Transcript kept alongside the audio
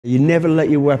You never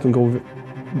let your weapon go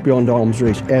beyond arm's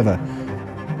reach, ever.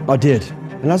 I did.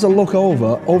 And as I look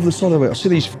over the side of it, I see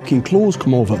these fucking claws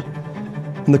come over.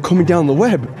 And they're coming down the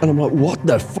web. And I'm like, what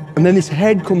the fuck? And then this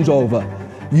head comes over.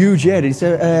 Huge head. It's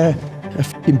a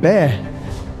fucking bear.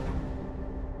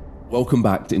 Welcome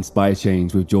back to Inspire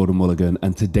Change with Jordan Mulligan.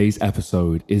 And today's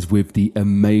episode is with the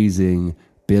amazing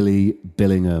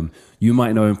Billingham. You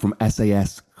might know him from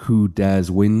SAS, Who Dares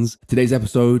Wins. Today's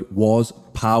episode was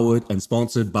powered and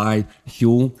sponsored by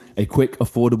Huel, a quick,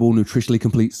 affordable, nutritionally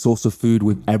complete source of food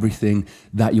with everything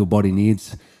that your body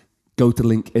needs. Go to the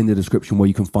link in the description where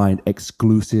you can find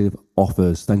exclusive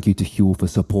offers. Thank you to Huel for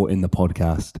supporting the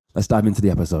podcast. Let's dive into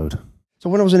the episode. So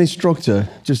when I was an instructor,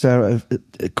 just out of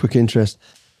a quick interest,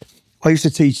 I used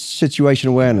to teach situation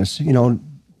awareness, you know,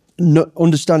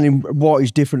 understanding what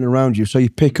is different around you so you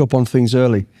pick up on things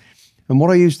early. And what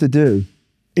I used to do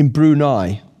in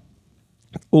Brunei,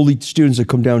 all the students would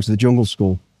come down to the jungle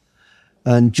school,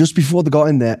 and just before they got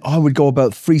in there, I would go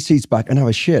about 3 seats back and have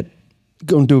a shit,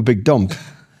 go and do a big dump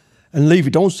and leave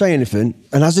it, don't say anything.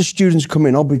 And as the students come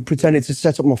in, I'll be pretending to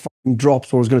set up my fucking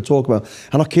drops what I was going to talk about,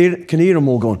 and I can hear them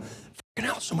all going, fucking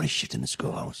hell, somebody shit in the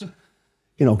schoolhouse.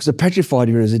 You know, because they're petrified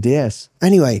of it as a DS.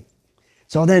 Anyway,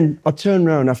 so then I turn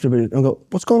around after a bit and go,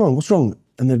 what's going on? What's wrong?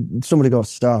 And then somebody got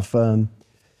staff,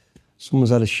 someone's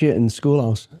had a shit in the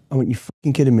schoolhouse. I went, you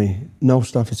fucking kidding me? No,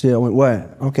 staff, it's here. I went,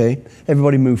 where? Okay,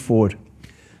 everybody move forward.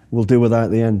 We'll deal with that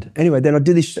at the end. Anyway, then I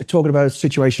did this talking about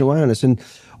situational awareness and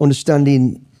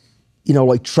understanding, you know,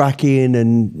 like tracking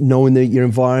and knowing your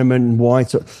environment and why.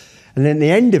 And then at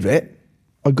the end of it,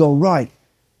 I go, right,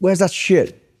 where's that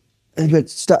shit? And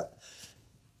it's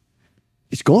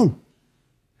gone.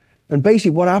 And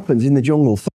basically what happens in the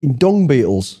jungle, fucking dung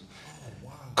beetles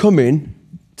come in,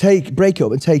 break it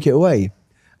up and take it away.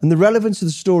 And the relevance of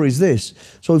the story is this.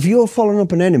 So if you're following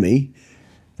up an enemy,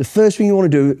 the first thing you want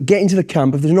to do, get into the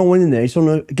camp. If there's no one in there, you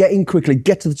want to get in quickly,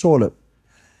 get to the toilet.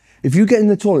 If you get in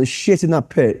the toilet and shit in that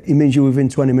pit, it means you're within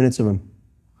 20 minutes of them.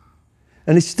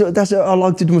 And that's I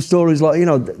like to do my stories, like, you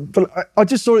know, but I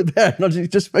just saw it there and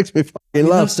it just makes me fucking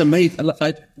laugh. That's amazing.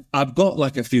 I've got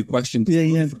like a few questions,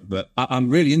 but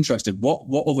I'm really interested.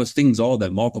 What other things are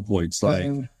there, marker points? Like,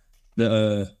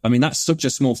 I mean, that's such a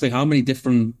small thing. How many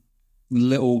different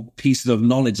little pieces of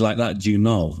knowledge like that do you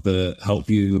know that help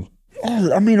you?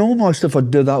 I mean, all my stuff I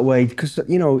do that way because,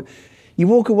 you know, you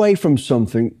walk away from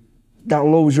something,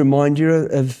 that'll always remind you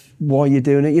of why you're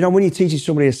doing it. You know, when you're teaching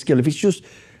somebody a skill, if it's just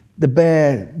the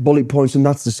bare bullet points and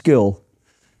that's the skill,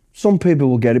 some people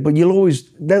will get it, but you'll always,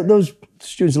 those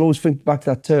students will always think back to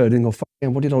that turd and go,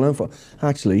 fucking, what did I learn from?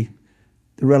 Actually,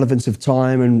 the relevance of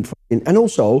time and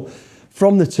also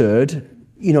from the turd,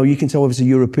 you know, you can tell if it's a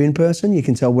European person, you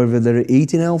can tell whether they're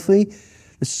eating healthy.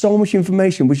 There's so much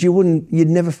information which you'd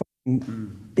never,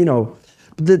 you know,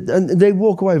 and they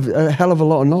walk away with a hell of a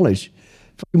lot of knowledge.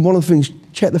 One of the things,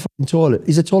 check the fucking toilet.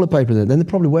 Is there toilet paper there? Then they're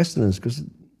probably Westerners because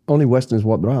only Westerners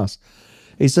wipe their ass.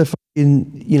 Is there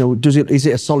fucking, you know, is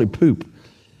it a solid poop?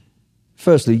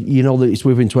 Firstly, you know that it's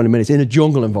within 20 minutes in a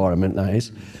jungle environment, that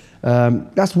is.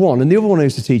 That's one. And the other one I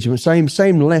used to teach them,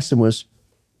 same lesson was,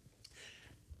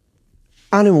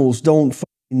 animals don't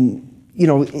fucking, you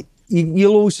know,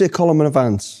 you'll always see a column in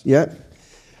advance, yeah?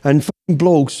 And fucking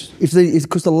blokes,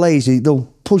 because they're lazy, they'll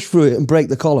push through it and break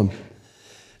the column.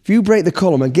 If you break the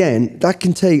column again, that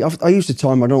can take, I used to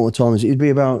time, I don't know what the time is, it'd be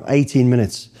about 18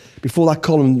 minutes before that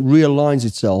column realigns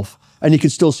itself and you can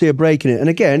still see a break in it. And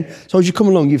again, so as you come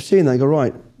along, you've seen that, you go,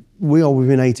 right, we are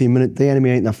within 18 minutes, the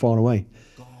enemy ain't that far away.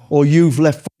 Or you've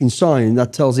left fucking sign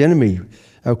that tells the enemy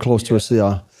how close to us they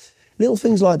are. Little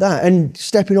things like that. And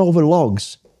stepping over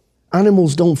logs.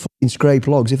 Animals don't fucking scrape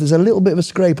logs. If there's a little bit of a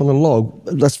scrape on a log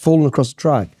that's fallen across the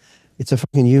track, it's a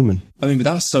fucking human. I mean, but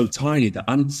that's so tiny, the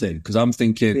ant thing, because I'm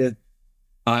thinking,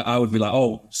 I would be like,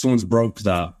 oh, someone's broke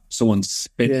that, someone's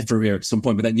spit through here at some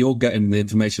point, but then you're getting the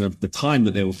information of the time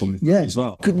that they were coming through as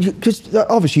well. Because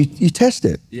obviously you test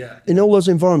it. Yeah. In all those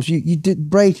environments, you did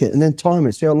break it and then time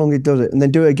it, see how long it does it, and then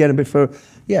do it again a bit for, Does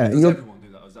everyone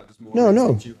do that? Or is that just more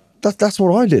No. That's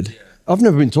what I did. Yeah. I've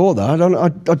never been taught that.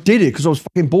 I did it because I was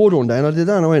fucking bored one day and I did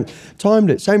that and I went,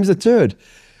 timed it, same as the turd.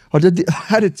 I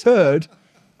had a turd,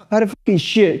 I had a fucking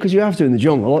shit, because you have to in the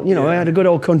jungle, you know, I had a good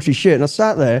old country shit and I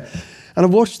sat there and I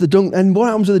watched the dung, and what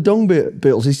happens to the dung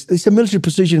beetles is it's a military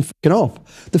precision fucking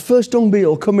off. The first dung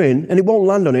beetle will come in and it won't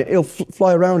land on it, it'll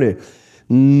fly around it,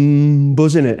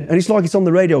 buzzing it. And it's like it's on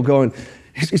the radio going,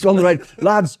 it's on the radio,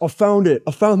 lads, I found it,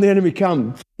 I found the enemy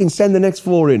camp, send the next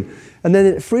 4 in. And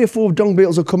then 3 or 4 dung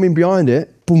beetles will come in behind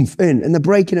it, boom, in, and they're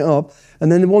breaking it up.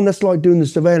 And then the one that's like doing the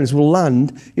surveillance will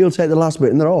land, he'll take the last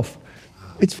bit and they're off.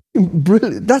 It's fucking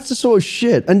brilliant. That's the sort of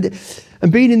shit. And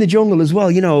And being in the jungle as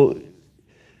well, you know,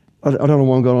 I don't know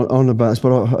why I'm going on about this,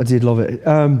 but I did love it.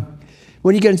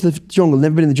 When you get into the jungle,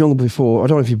 never been in the jungle before, I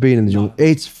don't know if you've been in the jungle,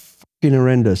 it's fucking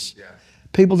horrendous. Yeah.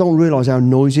 People don't realise how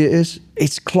noisy it is.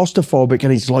 It's claustrophobic,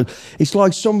 and it's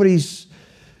like somebody's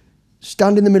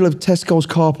stand in the middle of Tesco's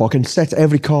car park and set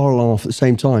every car alarm off at the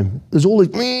same time. There's all these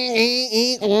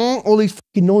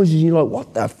fucking noises, and you're like,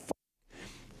 what the fuck?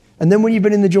 And then when you've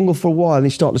been in the jungle for a while and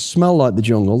you start to smell like the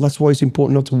jungle, that's why it's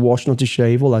important not to wash, not to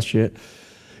shave, all that shit.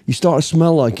 You start to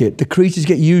smell like it. The creatures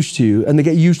get used to you, and they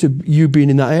get used to you being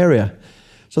in that area.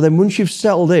 So then once you've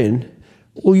settled in,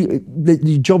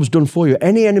 the job's done for you.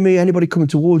 Any enemy, anybody coming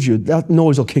towards you, that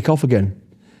noise will kick off again.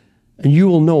 And you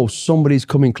will know somebody's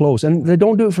coming close. And they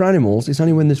don't do it for animals. It's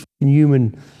only when there's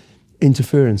human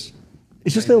interference.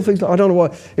 It's just little things. I don't know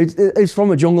why. It's from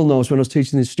a jungle nose when I was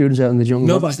teaching the students out in the jungle.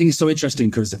 No, but I think it's so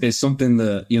interesting because it's something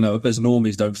that, you know, as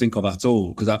normies don't think of at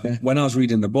all. Because when I was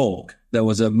reading the book, there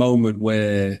was a moment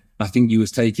where I think you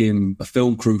was taking a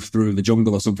film crew through the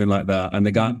jungle or something like that. And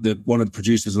the guy, one of the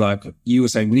producers was like, you were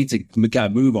saying, we need to get a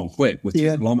move on quick. We're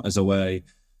 2 kilometers away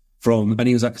from, and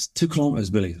he was like, 2 kilometers,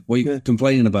 Billy, what are you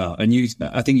complaining about? And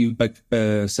I think you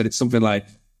said it's something like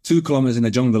 2 kilometers in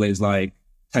the jungle is like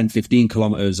 10, 15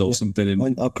 kilometers or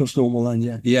something. Across normal line,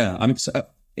 yeah. Yeah. I mean,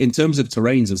 in terms of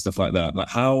terrains and stuff like that, like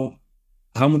how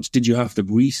much did you have to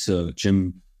research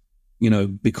and, you know,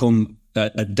 become,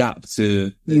 adapt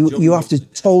to? You have to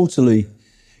totally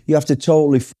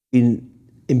fucking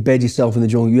embed yourself in the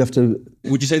jungle. You have to.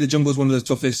 Would you say the jungle is one of the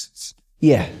toughest?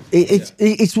 Yeah.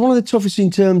 It's one of the toughest in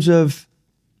terms of,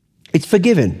 it's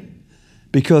forgiving.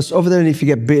 Because other than if you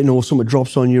get bitten or something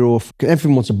drops on you or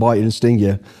everyone wants to bite you and sting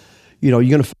you, you know,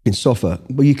 you're going to fucking suffer.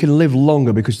 But you can live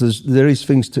longer because there is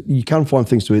things you can find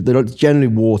things to eat. They're generally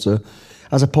water,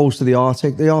 as opposed to the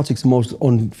Arctic. The Arctic's the most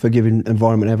unforgiving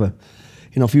environment ever.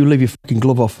 You know, if you leave your fucking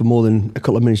glove off for more than a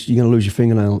couple of minutes, you're going to lose your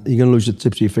fingernail. You're going to lose the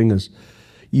tips of your fingers.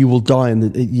 You will die,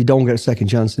 and you don't get a second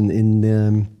chance in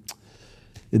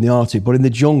the Arctic. But in the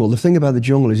jungle, the thing about the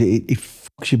jungle is it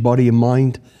fucks your body, your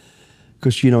mind.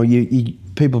 Because, you know,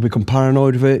 people become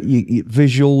paranoid of it.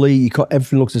 Visually,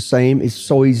 everything looks the same. It's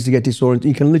so easy to get disoriented.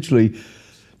 You can literally,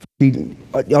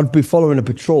 I'd be following a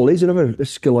patrol. Here's another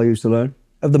skill I used to learn.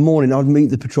 Of the morning, I'd meet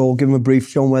the patrol, give them a brief,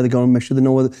 show them where they're going, make sure they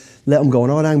know where, let them go.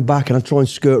 And I'd hang back and I'd try and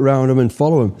skirt around them and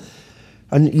follow them.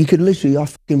 And you could literally,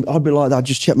 I'd be like that,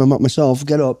 just check my map myself,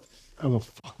 get up, and go,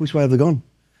 fuck, which way have they gone?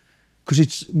 Because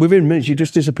it's within minutes, you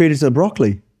just disappeared into the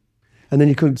broccoli. And then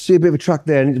you could see a bit of a track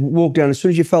there and walk down. As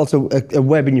soon as you felt a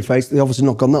web in your face, they obviously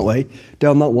not gone that way.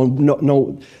 Down that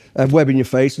one, a web in your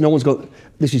face. No one's got,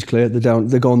 this is clear,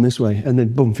 they're gone this way. And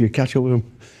then boom, you catch up with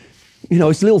them. You know,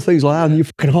 it's little things like that, and your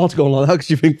fucking heart's going like that because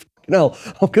you think, fucking hell,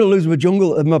 I'm going to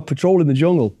lose my patrol in the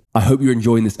jungle. I hope you're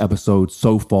enjoying this episode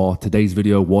so far. Today's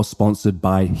video was sponsored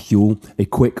by Huel, a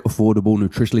quick, affordable,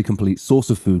 nutritionally complete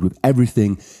source of food with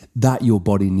everything that your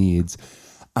body needs.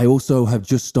 I also have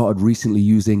just started recently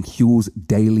using Huel's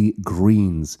Daily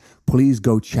Greens. Please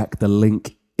go check the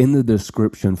link in the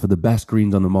description for the best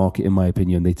greens on the market, in my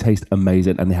opinion. They taste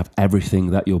amazing and they have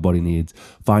everything that your body needs.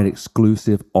 Find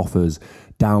exclusive offers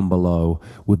down below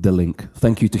with the link.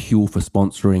 Thank you to Huel for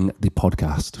sponsoring the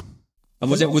podcast.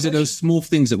 And was it those small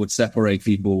things that would separate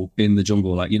people in the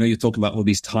jungle? Like, you know, you're talking about all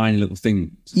these tiny little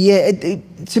things. Yeah,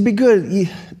 to be good.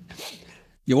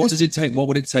 Yeah, what does it take? What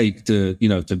would it take to, you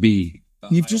know, to be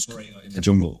in the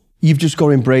jungle? You've just got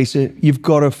to embrace it. You've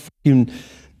got to fucking,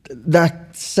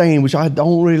 that saying, which I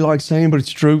don't really like saying, but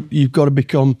it's true. You've got to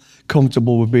become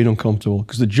comfortable with being uncomfortable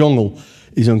because the jungle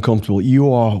is uncomfortable.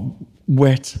 You are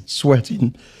wet,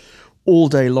 sweating all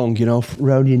day long, you know,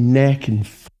 around your neck and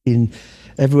fucking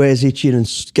everywhere's itching and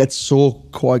gets sore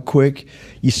quite quick.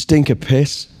 You stink of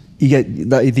piss. You get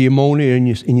the ammonia in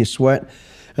your sweat,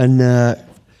 and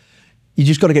you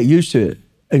just got to get used to it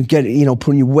and get, you know,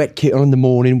 putting your wet kit on in the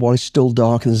morning while it's still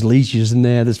dark and there's leeches in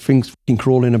there, there's things fucking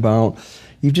crawling about.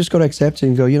 You've just got to accept it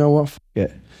and go, you know what, fuck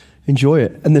it, enjoy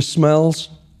it. And the smells,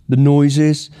 the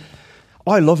noises,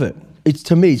 I love it.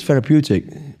 To me, it's therapeutic.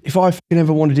 If I fucking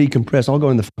ever want to decompress, I'll go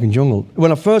in the fucking jungle.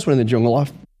 When I first went in the jungle, I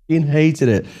fucking hated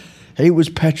it. It was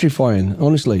petrifying,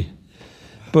 honestly.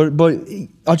 But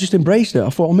I just embraced it. I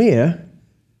thought, I'm here.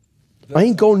 I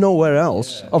ain't going nowhere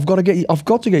else. I've got to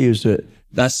get used to it.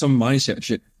 That's some mindset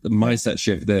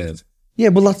shift there. Yeah,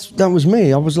 well, that was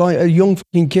me. I was like a young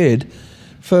fucking kid.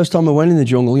 First time I went in the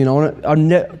jungle, you know,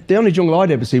 the only jungle I'd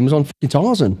ever seen was on fucking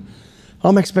Tarzan.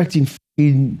 I'm expecting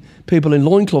fucking people in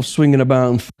loincloths swinging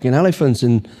about and fucking elephants,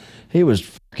 and it was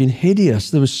fucking hideous.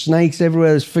 There was snakes everywhere.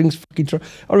 There's things fucking.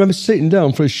 I remember sitting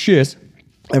down for a shit.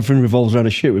 Everything revolves around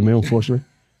a shit with me, unfortunately.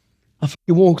 I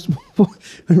fucking walked.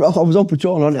 I was on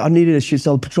patrol and I needed a shit,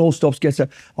 so the patrol stops, gets there.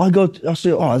 I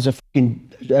see, oh, there's a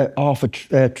fucking half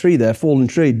a tree there, fallen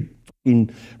tree, fucking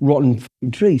rotten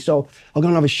fucking tree. So I'm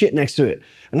going to have a shit next to it.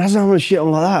 And as I'm having a shit, I'm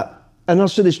like that. And I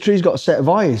see this tree's got a set of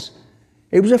eyes.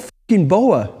 It was a fucking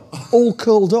boa, all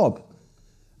curled up.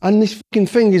 And this fucking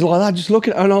thing is like that, just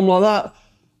looking at it, and I'm like that.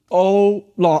 Oh,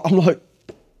 like, I'm like...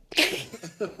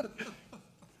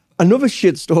 Another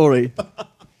shit story.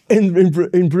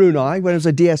 In Brunei, when it was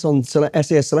a DS on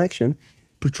SAS selection,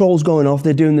 patrols going off,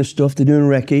 they're doing this stuff, they're doing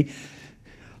recce.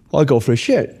 I go for a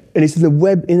shit. And it's in a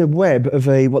web of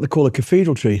what they call a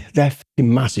cathedral tree. They're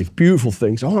fucking massive, beautiful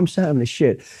things. Oh, I'm sat having a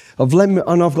shit. I've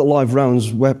got live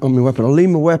rounds on my weapon. I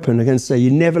lean my weapon against say,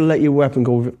 you never let your weapon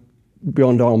go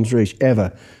beyond arm's reach,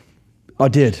 ever. I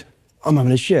did. I'm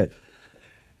having a shit.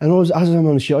 And as I'm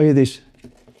having a shit, I hear this.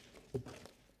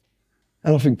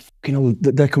 And I think, fucking hell,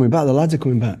 they're coming back, the lads are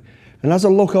coming back. And as I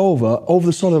look over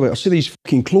the side of it, I see these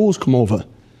fucking claws come over.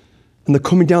 And they're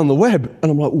coming down the web.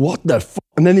 And I'm like, what the fuck?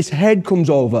 And then this head comes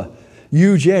over.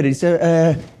 Huge head. It's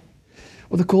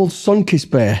what they call sun-kissed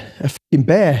bear. A fucking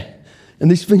bear. And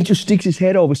this thing just sticks its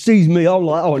head over, sees me. I'm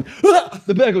like,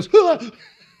 the bear goes,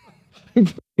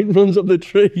 it runs up the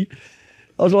tree.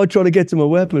 I was like trying to get to my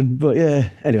weapon. But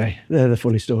yeah, anyway, they're the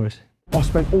funny stories. I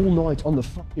spent all night on the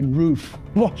fucking roof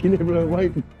watching everyone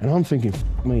waiting. And I'm thinking,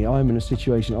 fuck me, I'm in a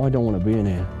situation I don't want to be in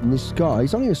here. And this guy,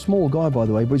 he's only a small guy, by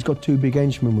the way, but he's got 2 big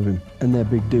henchmen with him, and they're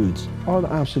big dudes. I'm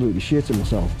absolutely shitting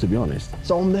myself, to be honest.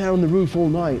 So I'm there on the roof all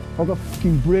night. I've got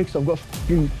fucking bricks, I've got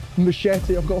fucking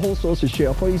machete, I've got all sorts of shit.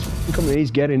 I thought he's fucking coming,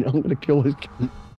 he's getting it. I'm going to kill this kid.